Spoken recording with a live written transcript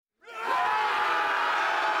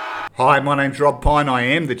Hi, my name's Rob Pine. I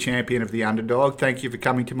am the champion of the underdog. Thank you for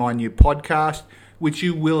coming to my new podcast, which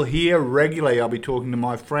you will hear regularly. I'll be talking to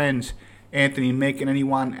my friends, Anthony, Mick, and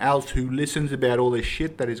anyone else who listens about all this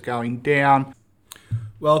shit that is going down.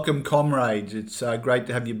 Welcome, comrades. It's great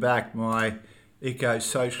to have you back, my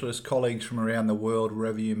eco-socialist colleagues from around the world,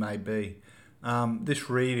 wherever you may be. This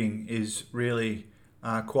reading is really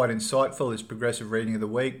quite insightful, this progressive reading of the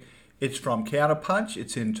week. It's from Counterpunch.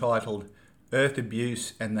 It's entitled Earth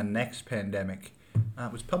Abuse and the Next Pandemic.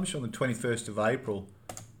 It was published on the 21st of April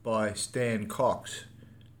by Stan Cox.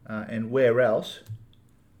 And where else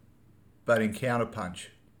but in Counterpunch.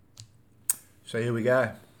 So here we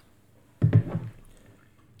go.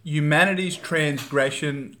 Humanity's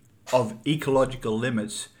transgression of ecological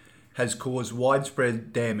limits has caused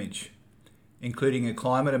widespread damage, including a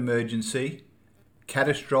climate emergency,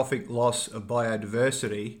 catastrophic loss of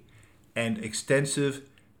biodiversity, and extensive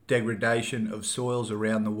degradation of soils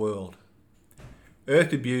around the world.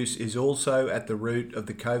 Earth abuse is also at the root of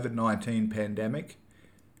the COVID-19 pandemic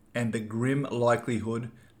and the grim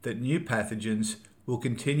likelihood that new pathogens will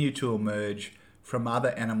continue to emerge from other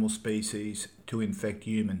animal species to infect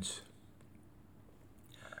humans.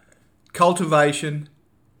 Cultivation,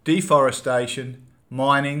 deforestation,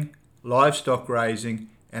 mining, livestock grazing,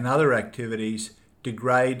 and other activities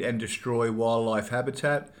degrade and destroy wildlife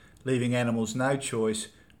habitat, leaving animals no choice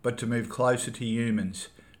but to move closer to humans,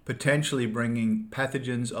 potentially bringing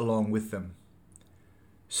pathogens along with them.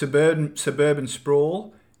 Suburban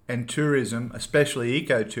sprawl and tourism, especially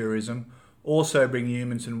ecotourism, also bring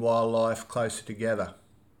humans and wildlife closer together.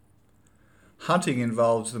 Hunting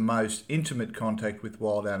involves the most intimate contact with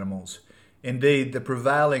wild animals. Indeed, the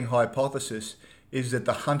prevailing hypothesis is that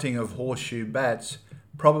the hunting of horseshoe bats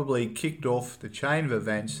probably kicked off the chain of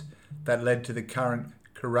events that led to the current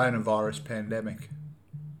coronavirus pandemic.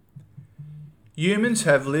 Humans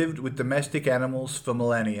have lived with domestic animals for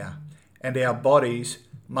millennia, and our bodies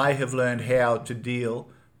may have learned how to deal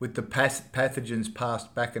with the pathogens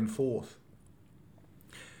passed back and forth.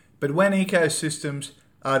 But when ecosystems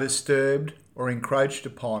are disturbed or encroached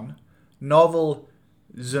upon, novel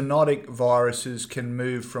zoonotic viruses can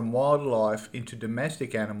move from wildlife into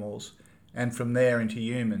domestic animals and from there into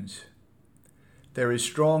humans. There is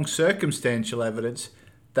strong circumstantial evidence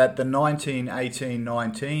that the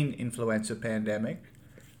 1918-19 influenza pandemic,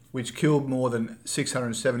 which killed more than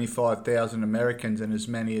 675,000 Americans and as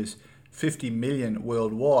many as 50 million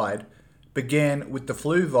worldwide, began with the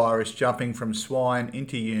flu virus jumping from swine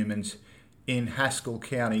into humans in Haskell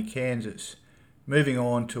County, Kansas, moving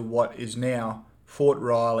on to what is now Fort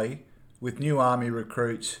Riley with new army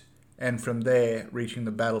recruits, and from there reaching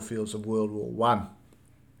the battlefields of World War I.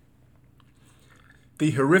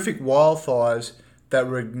 The horrific wildfires that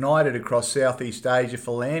were ignited across Southeast Asia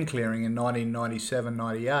for land clearing in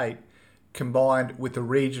 1997-98, combined with the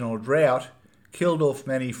regional drought, killed off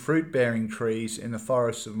many fruit-bearing trees in the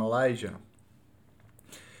forests of Malaysia.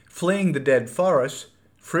 Fleeing the dead forests,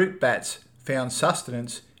 fruit bats found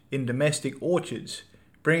sustenance in domestic orchards,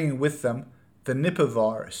 bringing with them the Nipah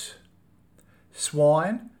virus.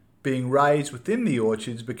 Swine being raised within the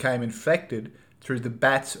orchards became infected through the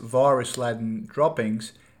bats' virus-laden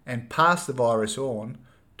droppings and passed the virus on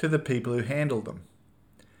to the people who handled them.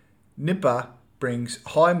 Nipah brings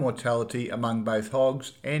high mortality among both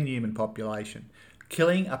hogs and human population,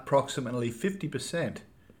 killing approximately 50%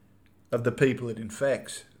 of the people it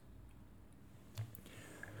infects.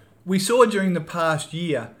 We saw during the past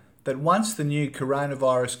year that once the new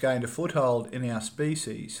coronavirus gained a foothold in our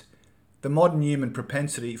species, the modern human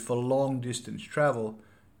propensity for long-distance travel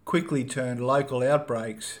quickly turned local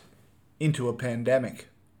outbreaks into a pandemic.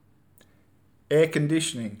 Air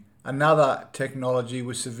conditioning, another technology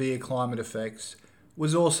with severe climate effects,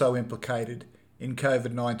 was also implicated in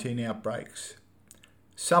COVID-19 outbreaks.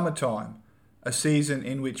 Summertime, a season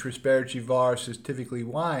in which respiratory viruses typically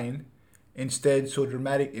wane, instead saw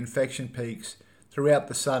dramatic infection peaks throughout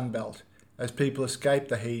the Sun Belt as people escaped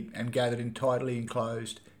the heat and gathered in tightly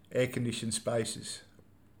enclosed, air-conditioned spaces.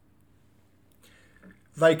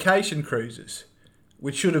 Vacation cruises,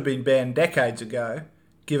 which should have been banned decades ago,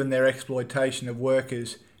 given their exploitation of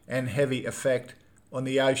workers and heavy effect on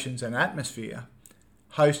the oceans and atmosphere,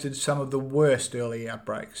 hosted some of the worst early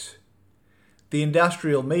outbreaks. The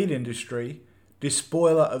industrial meat industry,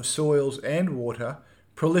 despoiler of soils and water,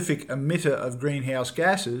 prolific emitter of greenhouse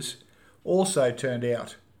gases, also turned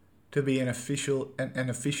out to be an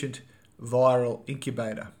efficient viral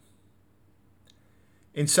incubator.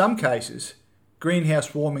 In some cases,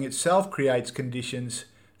 greenhouse warming itself creates conditions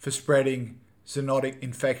for spreading zoonotic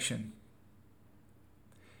infection.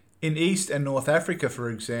 In East and North Africa, for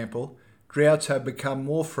example, droughts have become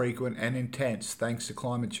more frequent and intense thanks to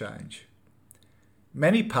climate change.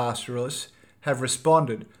 Many pastoralists have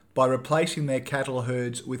responded by replacing their cattle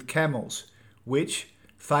herds with camels, which,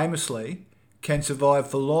 famously, can survive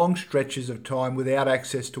for long stretches of time without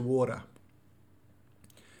access to water.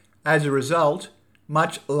 As a result,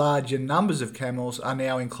 much larger numbers of camels are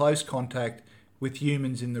now in close contact with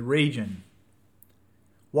humans in the region.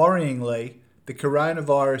 Worryingly, the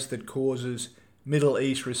coronavirus that causes Middle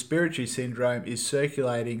East respiratory syndrome is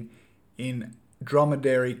circulating in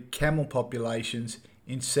dromedary camel populations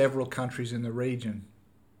in several countries in the region.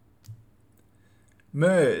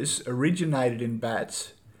 MERS originated in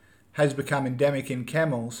bats, has become endemic in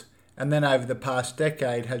camels, and then over the past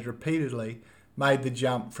decade has repeatedly made the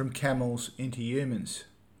jump from camels into humans.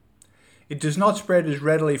 It does not spread as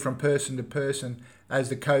readily from person to person as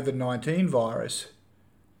the COVID-19 virus,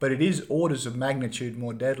 but it is orders of magnitude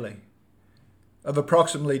more deadly. Of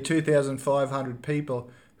approximately 2,500 people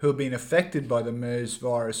who have been affected by the MERS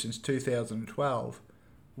virus since 2012,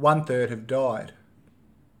 1/3 have died.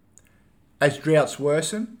 As droughts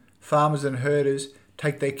worsen, farmers and herders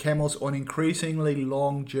take their camels on increasingly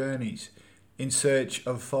long journeys in search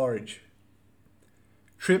of forage.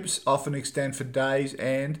 Trips often extend for days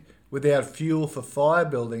and, without fuel for fire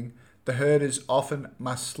building, the herders often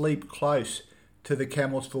must sleep close to the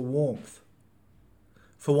camels for warmth.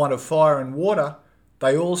 For want of fire and water,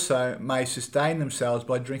 they also may sustain themselves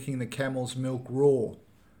by drinking the camel's milk raw.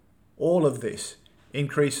 All of this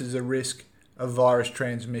increases the risk of virus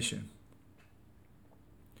transmission.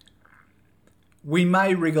 We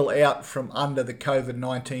may wriggle out from under the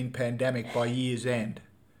COVID-19 pandemic by year's end,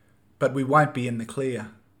 but we won't be in the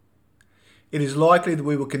clear. It is likely that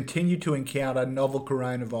we will continue to encounter novel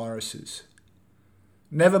coronaviruses.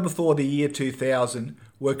 Never before the year 2000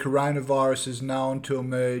 were coronaviruses known to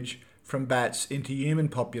emerge from bats into human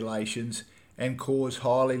populations and cause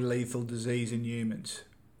highly lethal disease in humans.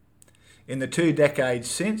 In the 2 decades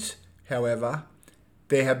since, however,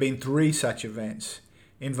 there have been 3 such events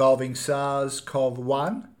involving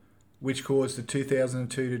SARS-CoV-1, which caused the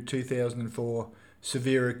 2002 to 2004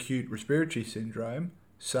 severe acute respiratory syndrome,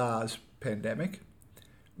 SARS pandemic,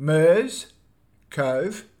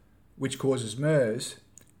 MERS-CoV, which causes MERS,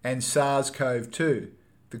 and SARS-CoV-2,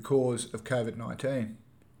 the cause of COVID-19.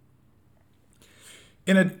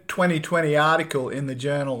 In a 2020 article in the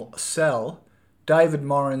journal Cell, David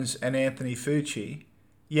Morans and Anthony Fauci,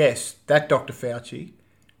 yes, that Dr. Fauci,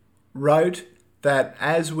 wrote that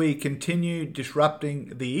as we continue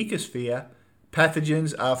disrupting the ecosphere,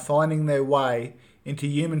 pathogens are finding their way into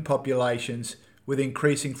human populations with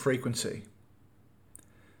increasing frequency.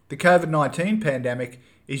 The COVID-19 pandemic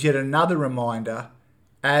is yet another reminder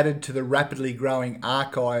added to the rapidly growing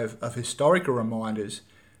archive of historical reminders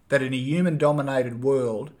that in a human-dominated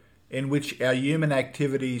world in which our human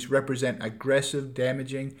activities represent aggressive,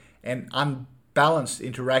 damaging, and unbalanced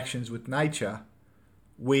interactions with nature,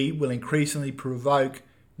 we will increasingly provoke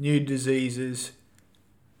new diseases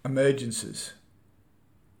emergences.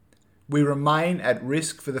 We remain at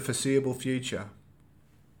risk for the foreseeable future.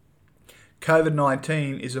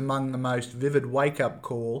 COVID-19 is among the most vivid wake-up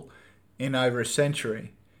call in over a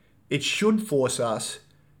century. It should force us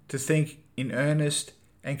to think in earnest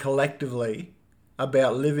and collectively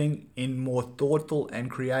about living in more thoughtful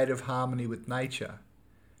and creative harmony with nature,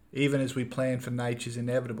 even as we plan for nature's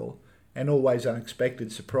inevitable and always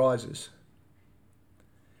unexpected surprises.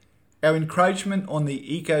 Our encroachment on the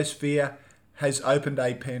ecosphere has opened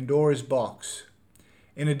a Pandora's box.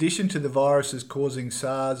 In addition to the viruses causing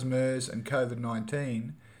SARS, MERS and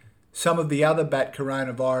COVID-19, some of the other bat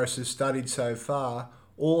coronaviruses studied so far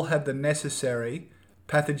all have the necessary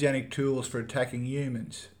pathogenic tools for attacking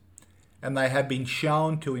humans, and they have been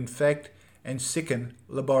shown to infect and sicken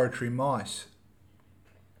laboratory mice.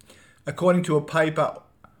 According to a paper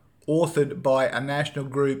authored by a national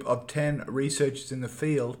group of 10 researchers in the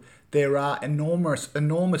field, there are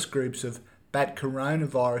enormous groups of bat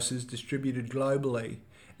coronaviruses distributed globally,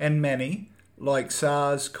 and many, like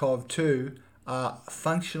SARS-CoV-2, are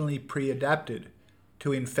functionally pre-adapted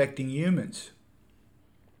to infecting humans.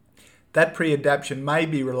 That pre-adaptation may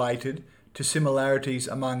be related to similarities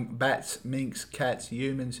among bats, minks, cats,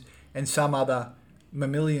 humans, and some other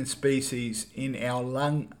mammalian species in our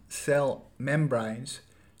lung cell membranes'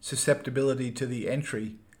 susceptibility to the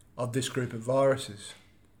entry of this group of viruses.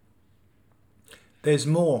 There's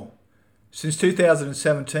more. Since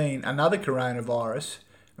 2017, another coronavirus,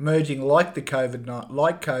 emerging like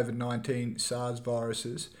COVID-19 SARS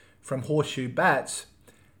viruses from horseshoe bats,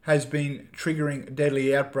 has been triggering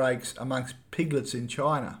deadly outbreaks amongst piglets in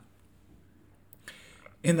China.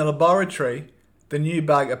 In the laboratory, the new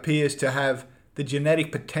bug appears to have the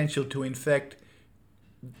genetic potential to infect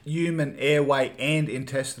human airway and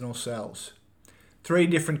intestinal cells. 3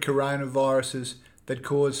 different coronaviruses that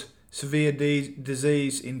cause severe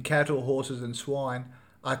disease in cattle, horses and swine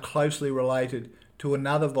are closely related to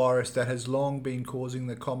another virus that has long been causing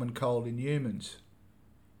the common cold in humans.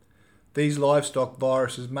 These livestock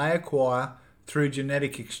viruses may acquire, through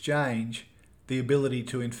genetic exchange, the ability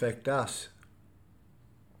to infect us.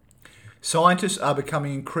 Scientists are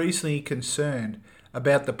becoming increasingly concerned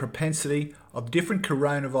about the propensity of different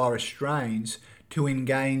coronavirus strains to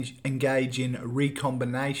engage in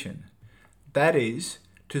recombination, that is,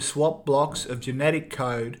 to swap blocks of genetic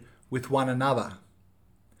code with one another.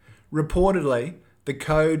 Reportedly, the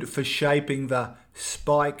code for shaping the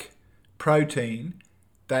spike protein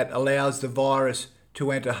that allows the virus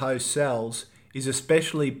to enter host cells is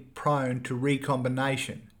especially prone to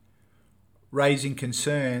recombination, raising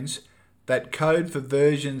concerns that code for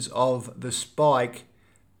versions of the spike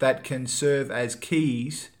that can serve as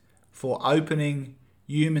keys for opening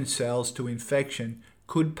human cells to infection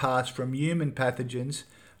could pass from human pathogens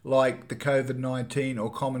like the COVID-19 or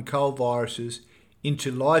common cold viruses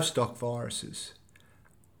into livestock viruses.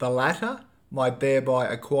 The latter might thereby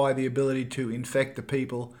acquire the ability to infect the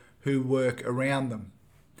people who work around them.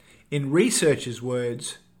 In researchers'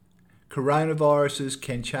 words, coronaviruses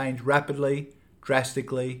can change rapidly,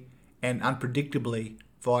 drastically, and unpredictably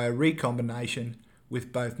via recombination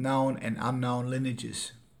with both known and unknown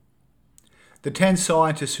lineages. The 10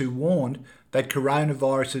 scientists who warned that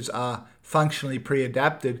coronaviruses are functionally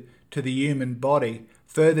pre-adapted to the human body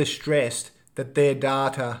further stressed that their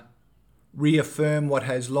data reaffirm what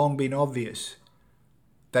has long been obvious,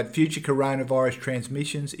 that future coronavirus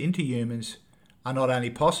transmissions into humans are not only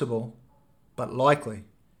possible, but likely.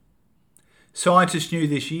 Scientists knew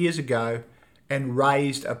this years ago and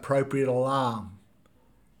raised appropriate alarm.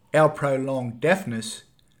 Our prolonged deafness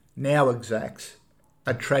now exacts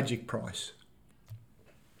a tragic price.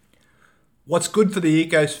 What's good for the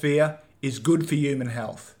ecosphere is good for human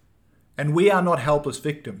health, and we are not helpless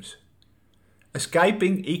victims.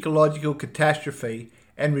 Escaping ecological catastrophe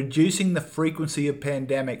and reducing the frequency of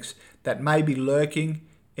pandemics that may be lurking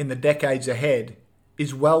in the decades ahead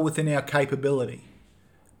is well within our capability,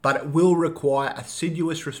 but it will require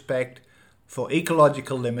assiduous respect for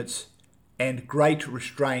ecological limits and great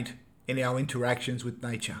restraint in our interactions with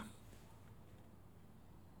nature.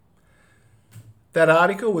 That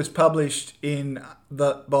article was published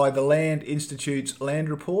by the Land Institute's Land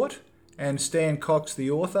Report, and Stan Cox,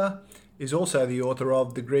 the author, is also the author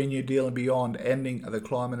of The Green New Deal and Beyond, Ending the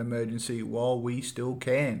Climate Emergency While We Still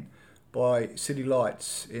Can, by City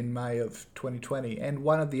Lights in May of 2020, and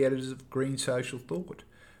one of the editors of Green Social Thought,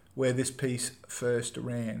 where this piece first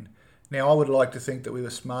ran. Now, I would like to think that we were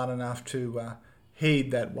smart enough to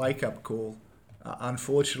heed that wake-up call.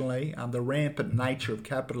 Unfortunately, the rampant nature of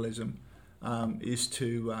capitalism is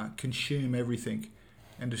to consume everything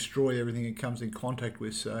and destroy everything it comes in contact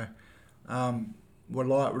with. So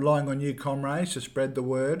we're relying on you, comrades, to spread the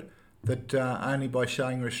word that only by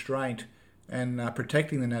showing restraint and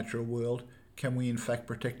protecting the natural world can we in fact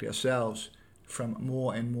protect ourselves from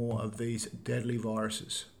more and more of these deadly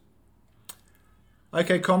viruses.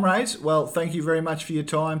 Okay, comrades, well, thank you very much for your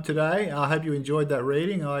time today. I hope you enjoyed that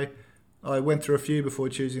reading. I went through a few before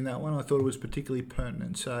choosing that one. I thought it was particularly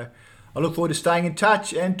pertinent. So I look forward to staying in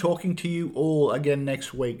touch and talking to you all again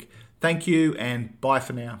next week. Thank you and bye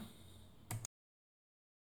for now.